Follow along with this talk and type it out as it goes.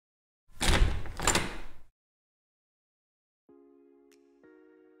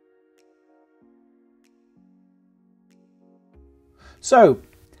So,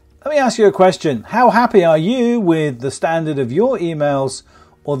 let me ask you a question. How happy are you with the standard of your emails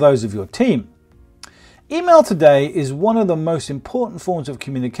or those of your team? Email today is one of the most important forms of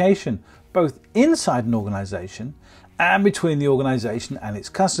communication, both inside an organization and between the organization and its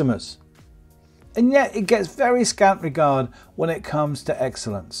customers. And yet it gets very scant regard when it comes to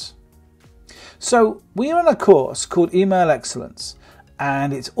excellence. So we run a course called Email Excellence,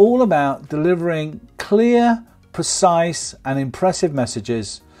 and it's all about delivering clear, precise and impressive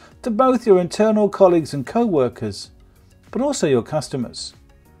messages to both your internal colleagues and co-workers, but also your customers.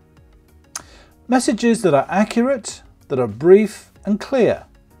 Messages that are accurate, that are brief and clear,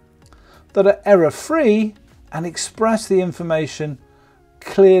 that are error-free and express the information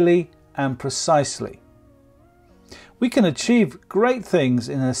clearly and precisely. We can achieve great things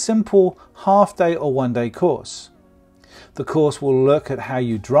in a simple half-day or one-day course. The course will look at how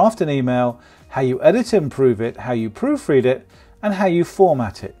you draft an email, how you edit and improve it, how you proofread it, and how you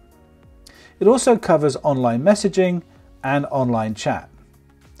format it. It also covers online messaging and online chat.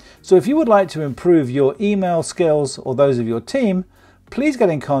 So if you would like to improve your email skills or those of your team, please get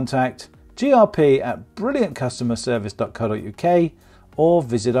in contact, grp@brilliantcustomerservice.co.uk, or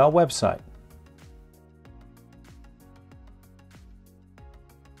visit our website.